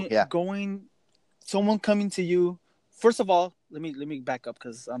 Ooh, yeah. going, someone coming to you. First of all, let me back up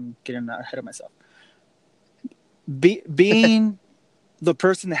because I'm getting ahead of myself. Being the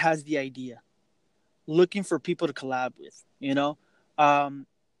person that has the idea, looking for people to collab with.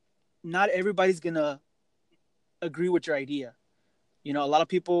 Not everybody's gonna agree with your idea. A lot of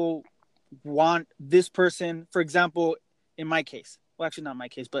people want this person. For example, in my case, well, actually not my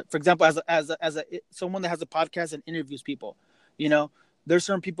case, but for example, as a someone that has a podcast and interviews people, you know, there's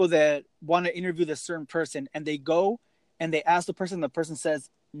certain people that want to interview this certain person, and they go and they ask the person. The person says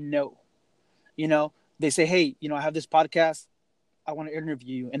no. They say, hey, I have this podcast. I want to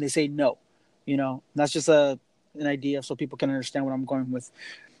interview you, and they say no. That's just an idea so people can understand what I'm going with.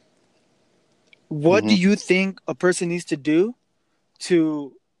 What do Mm-hmm. you think a person needs to do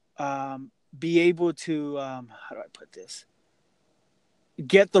to be able to how do I put this?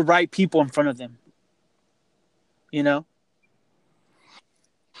 Get the right people in front of them. You know,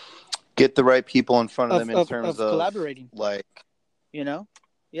 Get the right people in front of them in terms of of collaborating. like,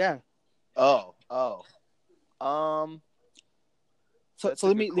 Yeah. oh, that's So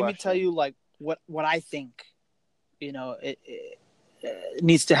a let good me tell question. you like what I think. It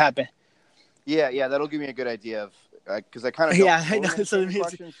needs to happen. Yeah, that'll give me a good idea of, because I kind of don't Yeah, I know. totally understand your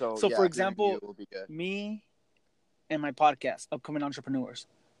question. So For yeah, hearing example, you will be good. me and my podcast, Upcoming Entrepreneurs.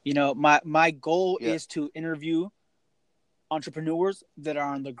 My goal Yeah, is to interview entrepreneurs that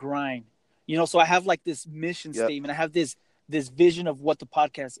are on the grind. So I have like this mission yep, statement. I have this vision of what the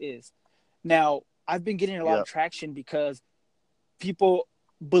podcast is. Now, I've been getting a lot of yep. traction because people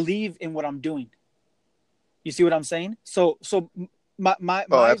believe in what I'm doing. You see what I'm saying? So my my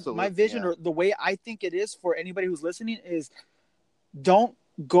Oh, my my absolutely, vision, yeah. or the way I think it is for anybody who's listening, is don't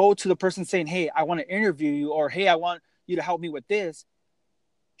go to the person saying, "Hey, I want to interview you," or "Hey, I want you to help me with this."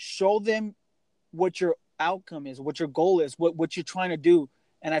 Show them what your outcome is, what your goal is, what you're trying to do,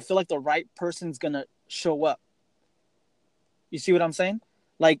 and I feel like the right person's gonna show up. You see what I'm saying?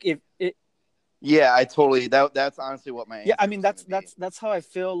 Like if it, Yeah, I totally. That's honestly what my yeah. I answer mean, was going that's to be. that's that's how I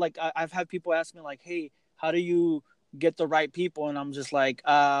feel. Like I've had people ask me, like, "Hey, how do you get the right people?" And I'm just like,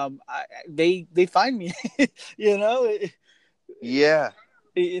 they find me. you know, Yeah,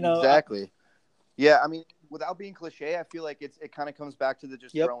 you know. exactly. Yeah, I mean, without being cliche, I feel like it kind of comes back to the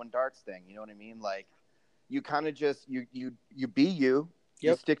just Yep. throwing darts thing. You know what I mean? Like, you kind of just you be you. You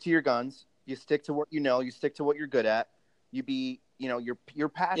Yep. stick to your guns. You stick to what you know. You stick to what you're good at. You be, you're Yep.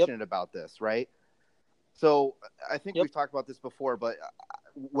 passionate about this, right? So I think Yep. we've talked about this before, but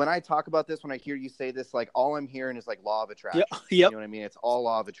when I talk about this, when I hear you say this, like, all I'm hearing is like law of Yep. attraction. You Yep. know what I mean? It's all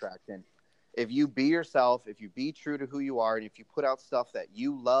law of attraction. If you be yourself, if you be true to who you are, and if you put out stuff that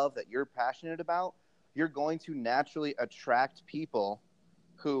you love, that you're passionate about, you're going to naturally attract people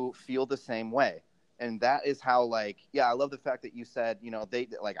who feel the same way. And that is how, like, yeah, I love the fact that you said, they,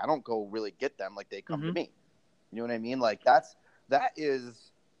 like, I don't go really get them, like, they come to Mm-hmm. me. You know what I mean? Like, that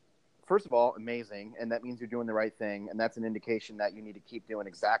is, first of all, amazing. And that means you're doing the right thing. And that's an indication that you need to keep doing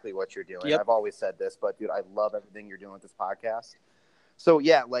exactly what you're doing. Yep. I've always said this, but dude, I love everything you're doing with this podcast. So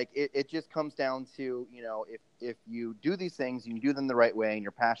yeah, like it just comes down to, you know, if you do these things and you do them the right way and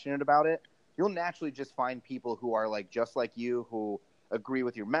you're passionate about it, you'll naturally just find people who are like just like you, who agree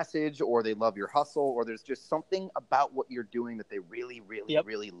with your message, or they love your hustle, or there's just something about what you're doing that they really, really, Yep.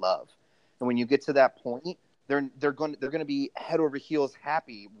 really love. And when you get to that point, they're going to be head over heels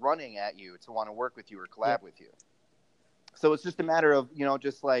happy, running at you to want to work with you or collab Yep. with you. So it's just a matter of, you know,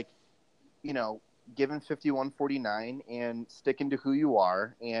 just like, you know, giving 5149 and sticking to who you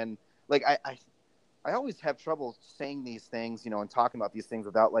are. And like I always have trouble saying these things, you know, and talking about these things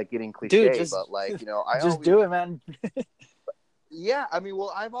without like getting cliche, Dude, just but like, you know, I just always do it, man. yeah, I mean,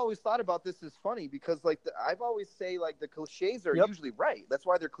 well, I've always thought about this as funny because like I've always say like the cliches are Yep. usually right. That's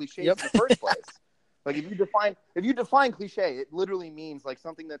why they're cliches Yep. in the first place. Like if you define cliche, it literally means like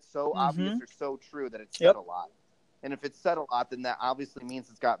something that's so obvious or so true that it's said Yep. a lot. And if it's said a lot, then that obviously means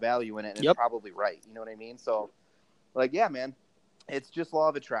it's got value in it and Yep. it's probably right. You know what I mean? So like, yeah, man, it's just law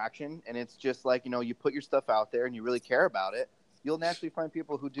of attraction. And it's just like, you know, you put your stuff out there and you really care about it, you'll naturally find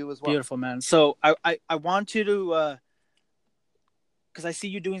people who do as well. Beautiful, man. So I want you to, because I see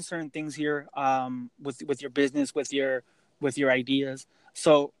you doing certain things here, with your business, with your ideas.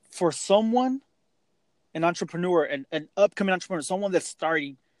 So for someone, an entrepreneur, an upcoming entrepreneur, someone that's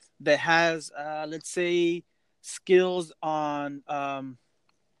starting, that has, let's say, skills on,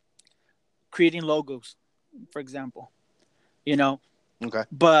 creating logos, for example, you know, Okay.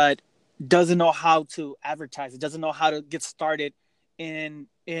 but doesn't know how to advertise it, doesn't know how to get started in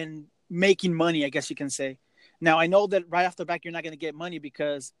making money, I guess you can say. Now, I know that right off the back, you're not going to get money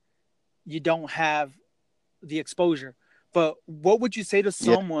because you don't have the exposure. But what would you say to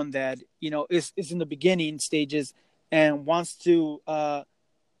Yeah. someone that, you know, is in the beginning stages and wants to,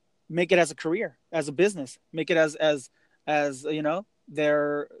 make it as a career, as a business, make it as you know,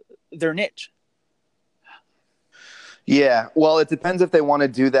 their niche? Yeah, well, it depends if they want to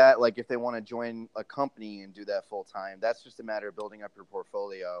do that. Like, if they want to join a company and do that full time, that's just a matter of building up your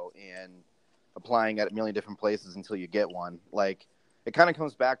portfolio and applying at a million different places until you get one. Like, it kind of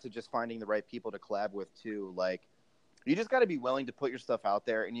comes back to just finding the right people to collab with, too. Like, you just got to be willing to put your stuff out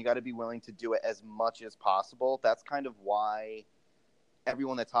there and you got to be willing to do it as much as possible. That's kind of why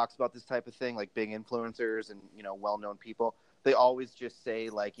everyone that talks about this type of thing, like big influencers and, you know, well known people, they always just say,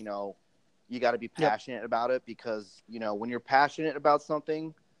 like, you know, you got to be passionate about it because, you know, when you're passionate about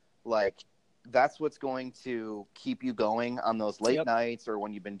something, like that's what's going to keep you going on those late nights or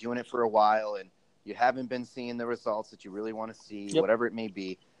when you've been doing it for a while and you haven't been seeing the results that you really want to see, whatever it may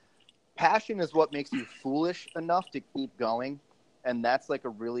be. Passion is what makes you foolish enough to keep going. And that's like a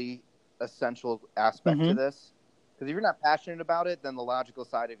really essential aspect to this. Because if you're not passionate about it, then the logical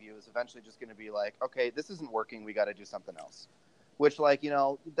side of you is eventually just going to be like, okay, this isn't working. We got to do something else. Which, like, you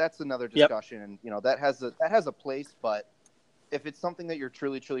know, that's another discussion, and you know that has a place. But if it's something that you're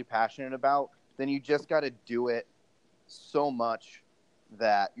truly, truly passionate about, then you just got to do it so much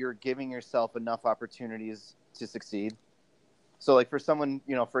that you're giving yourself enough opportunities to succeed. So, like, for someone,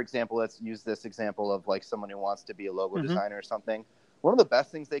 you know, for example, let's use this example of like someone who wants to be a logo designer or something. One of the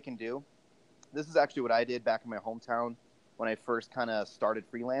best things they can do. This is actually what I did back in my hometown when I first kind of started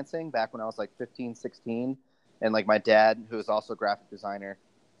freelancing back when I was like 15, 16. And like my dad, who is also a graphic designer,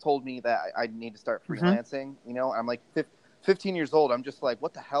 told me that I need to start freelancing. You know, I'm like 15 years old. I'm just like,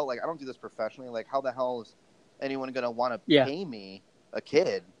 what the hell? Like, I don't do this professionally. Like, how the hell is anyone going to want to pay me, a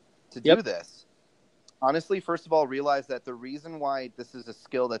kid, to do this? Honestly, first of all, realize that the reason why this is a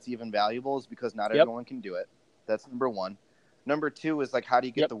skill that's even valuable is because not everyone can do it. That's number one. Number two is like, how do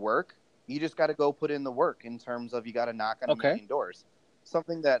you get the work? You just got to go put in the work in terms of you got to knock on a million doors.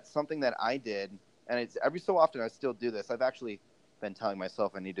 Something that I did. And it's every so often I still do this. I've actually been telling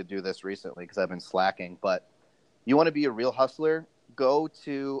myself I need to do this recently because I've been slacking. But you want to be a real hustler, go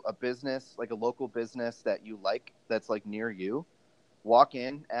to a business, like a local business that you like, that's like near you. Walk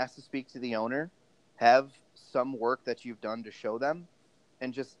in, ask to speak to the owner, have some work that you've done to show them,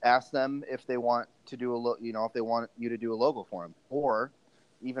 and just ask them if they want to do if they want you to do a logo for them. Or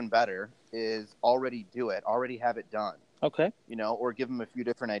even better is already do it, already have it done. Okay. You know, or give them a few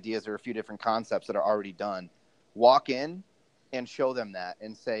different ideas or a few different concepts that are already done. Walk in and show them that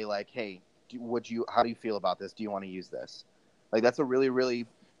and say like, hey, how do you feel about this? Do you want to use this? Like, that's a really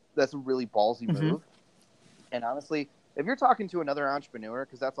ballsy move. And honestly, if you're talking to another entrepreneur,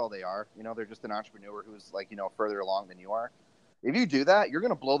 because that's all they are, you know, they're just an entrepreneur who's like, you know, further along than you are. If you do that, you're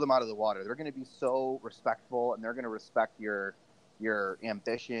going to blow them out of the water. They're going to be so respectful and they're going to respect your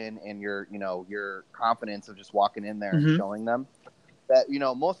ambition and your confidence of just walking in there and showing them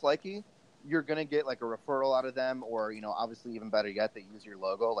that, most likely you're going to get like a referral out of them, or, obviously even better yet, they use your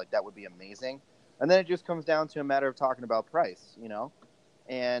logo. Like that would be amazing. And then it just comes down to a matter of talking about price,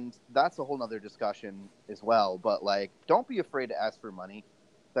 and that's a whole nother discussion as well. But like, don't be afraid to ask for money.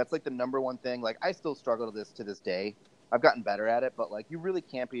 That's like the number one thing. Like I still struggle to this day. I've gotten better at it, but like you really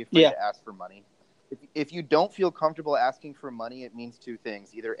can't be afraid to ask for money. If you don't feel comfortable asking for money, it means two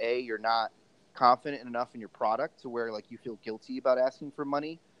things. Either A, you're not confident enough in your product to where like you feel guilty about asking for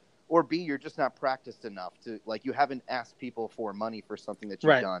money, or B, you're just not practiced enough to, like, you haven't asked people for money for something that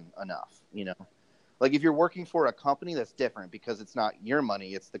you've done enough, Like if you're working for a company, that's different because it's not your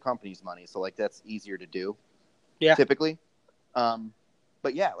money, it's the company's money. So like that's easier to do typically.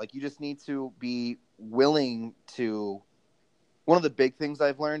 But yeah, like you just need to be willing to, one of the big things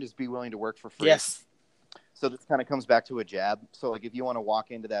I've learned is be willing to work for free. Yes. So this kind of comes back to a jab. So like if you want to walk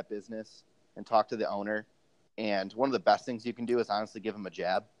into that business and talk to the owner, and one of the best things you can do is honestly give them a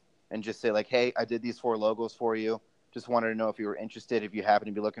jab and just say like, hey, I did these 4 logos for you. Just wanted to know if you were interested, if you happen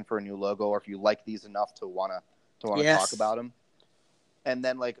to be looking for a new logo, or if you like these enough to want to talk about them. And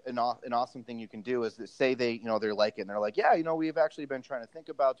then like an awesome thing you can do is say they, they're like it and they're like, yeah, we've actually been trying to think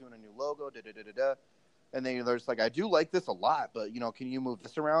about doing a new logo, And then they're just like, I do like this a lot, but can you move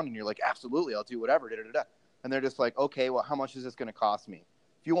this around? And you're like, absolutely, I'll do whatever. And they're just like, okay, well, how much is this going to cost me?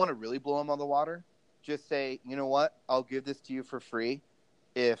 If you want to really blow them on the water, just say, you know what? I'll give this to you for free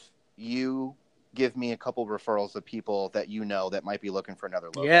if you give me a couple referrals of people that that might be looking for another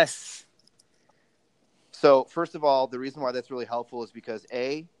logo. Yes. So first of all, the reason why that's really helpful is because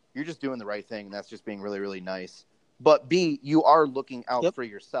A, you're just doing the right thing, and that's just being really, really nice. But B, you are looking out for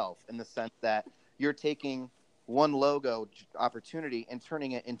yourself in the sense that you're taking one logo opportunity and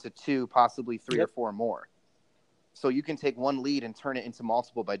turning it into 2, possibly 3 or 4 more. So you can take one lead and turn it into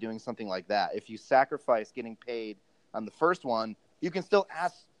multiple by doing something like that. If you sacrifice getting paid on the first one, you can still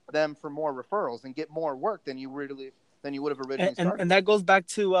ask them for more referrals and get more work than you would have originally started. And that goes back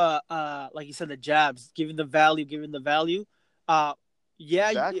to like you said, the jabs, giving the value.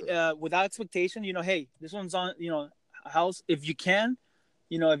 Exactly. Without expectation, hey, this one's on, house. If you can,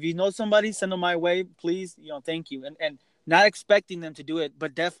 if you know somebody, send them my way, please. Thank you. And not expecting them to do it,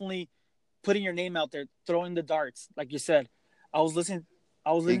 but definitely putting your name out there, throwing the darts, like you said. I was listening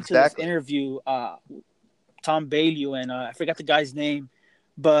to this interview, Tom Bailey, and I forgot the guy's name,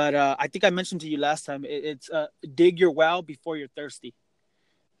 but I think I mentioned to you last time. It's dig your well before you're thirsty.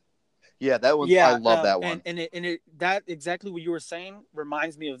 Yeah, that one. I love that one. And that exactly what you were saying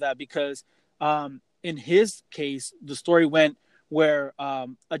reminds me of that because in his case, the story went where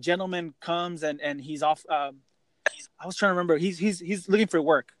a gentleman comes and he's off. I was trying to remember. He's looking for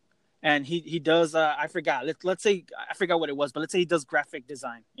work. And he does I forgot. Let's say I forgot what it was, but let's say he does graphic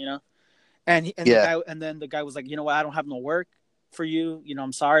design, And the guy was like, you know what, I don't have no work for you.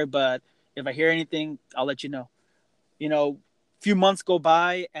 I'm sorry, but if I hear anything, I'll let you know. Few months go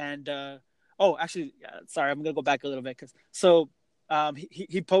by, and sorry, I'm gonna go back a little bit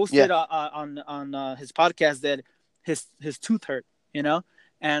he posted on his podcast that his tooth hurt,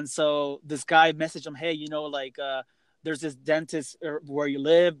 and so this guy messaged him, hey, there's this dentist where you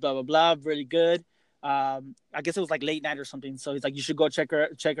live, blah, blah, blah, really good. I guess it was like late night or something. So he's like, you should go check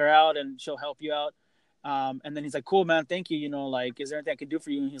her out and she'll help you out. And then he's like, cool, man. Thank you. Is there anything I can do for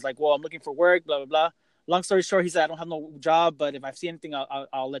you? And he's like, well, I'm looking for work, blah, blah, blah. Long story short, he said, I don't have no job, but if I see anything,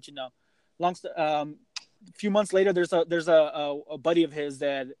 I'll let you know. A few months later, there's a buddy of his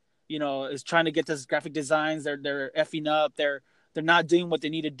that, is trying to get this graphic designs. They're effing up. They're not doing what they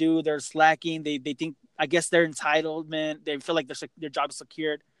need to do. They're slacking. They think, I guess they're entitlement. They feel like their job is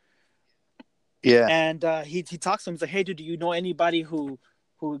secured. Yeah. And he talks to him. He's like, hey, dude, do you know anybody who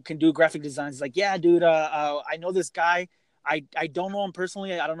can do graphic designs? He's like, yeah, dude, I know this guy. I don't know him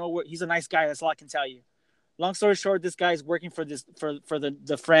personally. I don't know where. He's a nice guy. That's all I can tell you. Long story short, this guy's working for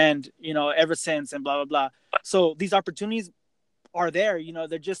the friend, ever since, and blah, blah, blah. So these opportunities are there.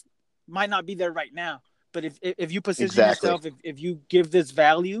 They're just might not be there right now. But if you position yourself, if you give this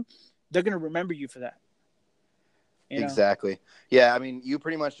value, they're going to remember you for that. Exactly. Yeah, I mean, you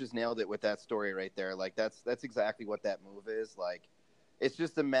pretty much just nailed it with that story right there. Like that's exactly what that move is. Like it's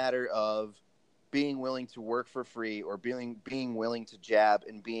just a matter of being willing to work for free or being willing to jab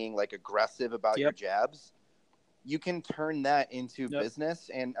and being like aggressive about your jabs. You can turn that into business.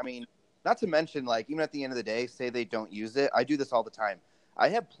 And I mean, not to mention, like, even at the end of the day, say they don't use it. I do this all the time. I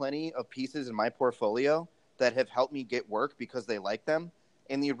have plenty of pieces in my portfolio that have helped me get work because they like them.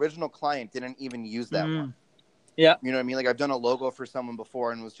 And the original client didn't even use that one. Yeah. You know what I mean? Like I've done a logo for someone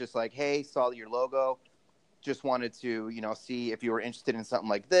before and was just like, hey, saw your logo. Just wanted to, see if you were interested in something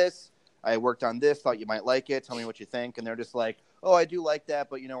like this. I worked on this, thought you might like it. Tell me what you think. And they're just like, oh, I do like that,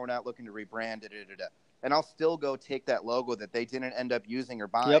 but we're not looking to rebrand it. And I'll still go take that logo that they didn't end up using or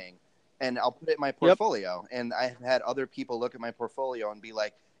Yep. buying, and I'll put it in my Yep. portfolio. And I've had other people look at my portfolio and be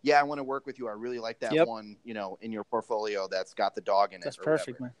like, yeah, I want to work with you. I really like that Yep. one, in your portfolio that's got the dog in it. That's or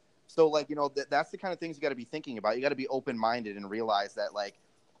perfect, whatever. man. So, like, that's the kind of things you got to be thinking about. You got to be open-minded and realize that, like,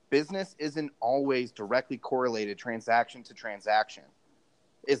 business isn't always directly correlated transaction to transaction.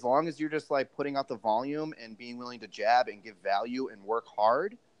 As long as you're just, like, putting out the volume and being willing to jab and give value and work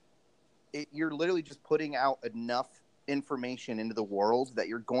hard, you're literally just putting out enough information into the world that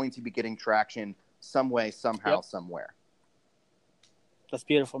you're going to be getting traction some way, somehow, Yep. somewhere. That's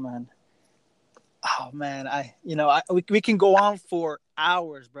beautiful, man. Oh man, we can go on for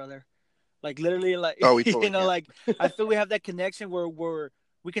hours, brother. Like literally, like Oh, we totally can. like I feel we have that connection where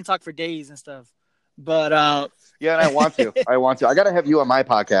we can talk for days and stuff. But yeah, and I want to. I got to have you on my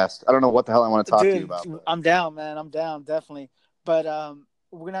podcast. I don't know what the hell I want to talk to you dude, about. But I'm down, man. I'm down, definitely. But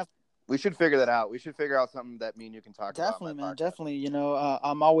we're gonna have we should figure that out. We should figure out something that me and you can talk definitely, about. Man, definitely.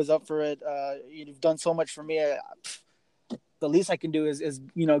 I'm always up for it. You've done so much for me. The least I can do is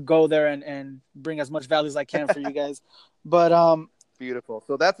go there and bring as much value as I can for you guys. But beautiful.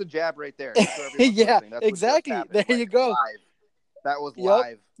 So that's a jab right there. Yeah, that's exactly. There you go. Live. That was Yep,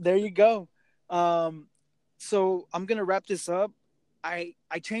 live. there you go. So I'm gonna wrap this up. I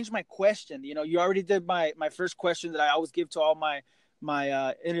changed my question. You already did my first question that I always give to all my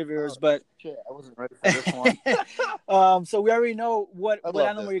interviewers, but shit, I wasn't ready for this one. So we already know what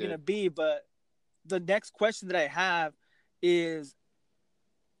animal you're gonna be, but the next question that I have is,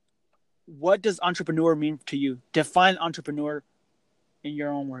 what does entrepreneur mean to you? Define entrepreneur in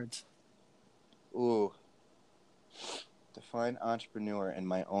your own words. Ooh. Define entrepreneur in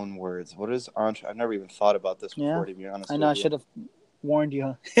my own words. What is entrepreneur? I've never even thought about this before, to be honest. I know. I should have warned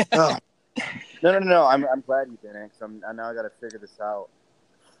you. Oh. No. I'm glad you didn't, because I now got to figure this out.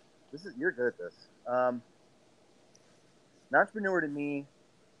 You're good at this. An entrepreneur to me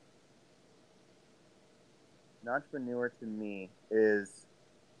is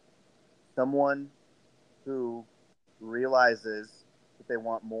someone who realizes that they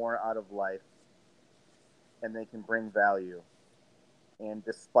want more out of life and they can bring value. And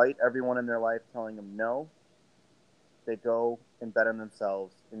despite everyone in their life telling them no, they go and bet on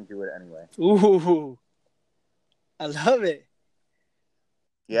themselves and do it anyway. Ooh, I love it.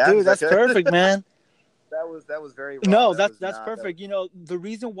 Yeah, dude, that's perfect, man. That was very raw. No, that's perfect. The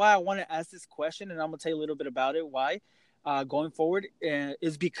reason why I want to ask this question, and I'm gonna tell you a little bit about it, why, going forward,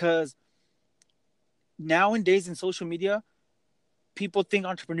 is because nowadays in social media, people think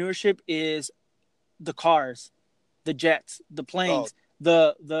entrepreneurship is the cars, the jets, the planes,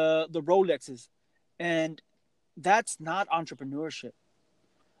 the Rolexes, and that's not entrepreneurship.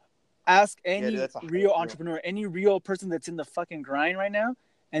 Ask any real entrepreneur, any real person that's in the fucking grind right now,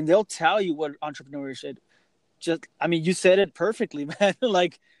 and they'll tell you what entrepreneurship. You said it perfectly, man.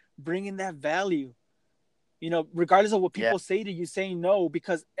 Like bringing that value, regardless of what people say to you, saying no,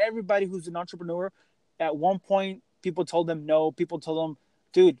 because everybody who's an entrepreneur, at one point, people told them no. People told them,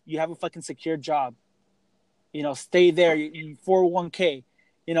 dude, you have a fucking secure job. Stay there. You 401k,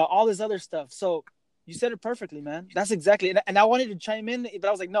 all this other stuff. So you said it perfectly, man. That's exactly. And I wanted to chime in, but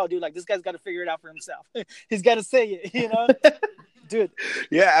I was like, no, dude, like this guy's got to figure it out for himself. He's got to say it, dude.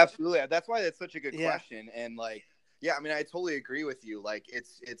 Yeah, absolutely. That's why that's such a good question. And like, yeah, I mean, I totally agree with you. Like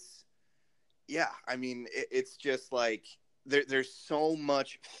it's just like there's so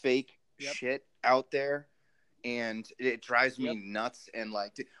much fake shit out there, and it drives me nuts. And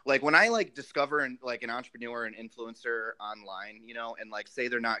like when I like discover an entrepreneur and influencer online, and like say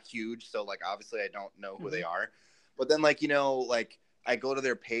they're not huge, so like obviously I don't know who they are, but then like I go to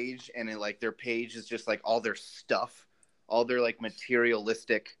their page and their page is just like all their stuff, all their like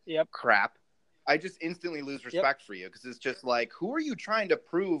materialistic crap. I just instantly lose respect for you, because it's just like, who are you trying to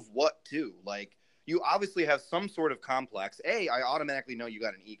prove what to? Like, you obviously have some sort of complex. I automatically know you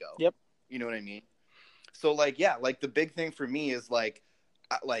got an ego. Yep. You know what I mean? So like, yeah, like the big thing for me is like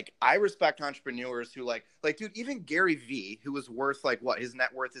I respect entrepreneurs who like, dude, even Gary Vee, who was worth like what his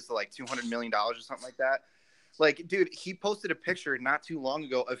net worth is like $200 million or something like that. Like, dude, he posted a picture not too long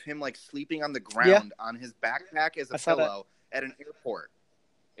ago of him like sleeping on the ground on his backpack as a pillow at an airport.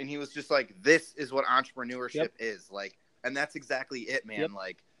 And he was just like, this is what entrepreneurship is. Like, and that's exactly it, man.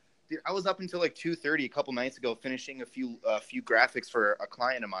 Like, dude, I was up until like 2:30 a couple nights ago finishing a few graphics for a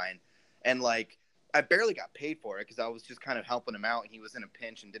client of mine. And like, I barely got paid for it because I was just kind of helping him out. And he was in a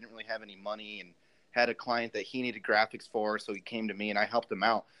pinch and didn't really have any money and had a client that he needed graphics for. So he came to me and I helped him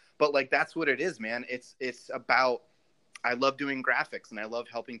out. But like, that's what it is, man. It's about, I love doing graphics and I love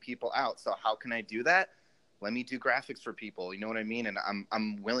helping people out. So how can I do that? let me do graphics for people. You know what I mean? And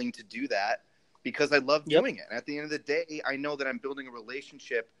I'm willing to do that because I love Yep. doing it. And at the end of the day, I know that I'm building a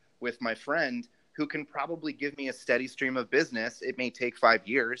relationship with my friend who can probably give me a steady stream of business. It may take 5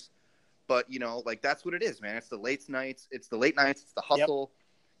 years, but you know, like that's what it is, man. It's the late nights, it's the Yep. hustle,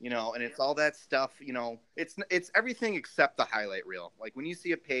 you know, and it's all that stuff, you know. It's everything except the highlight reel. Like when you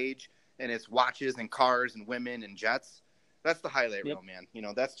see a page and it's watches and cars and women and jets, that's the highlight Yep. reel, man. You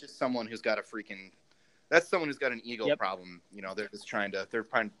know, that's just someone who's got that's someone who's got an ego Yep. problem. You know, they're trying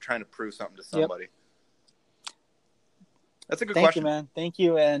to prove something to Yep. somebody. That's a good Thank question. you, man. Thank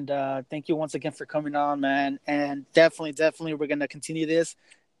you, and thank you once again for coming on, man. And definitely, we're gonna continue this.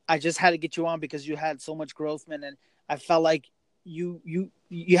 I just had to get you on because you had so much growth, man, and I felt like you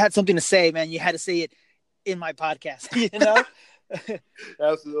had something to say, man. You had to say it in my podcast, you know.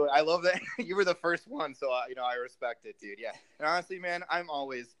 Absolutely. I love that. You were the first one, so you know, I respect it, dude. Yeah. And honestly, man, I'm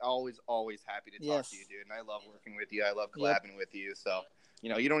always happy to talk Yes. to you, dude. And I love working with you. I love Yep. collabing with you. So, you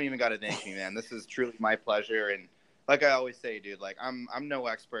know, you don't even got to thank me, man. This is truly my pleasure. And like I always say, dude, like I'm no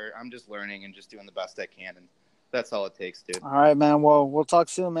expert. I'm just learning and just doing the best I can. And that's all it takes, dude. All right, man. Well, we'll talk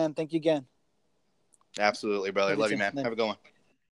soon, man. Thank you again. Absolutely, brother. Love you Love you, too. man. Bye. Have a good one.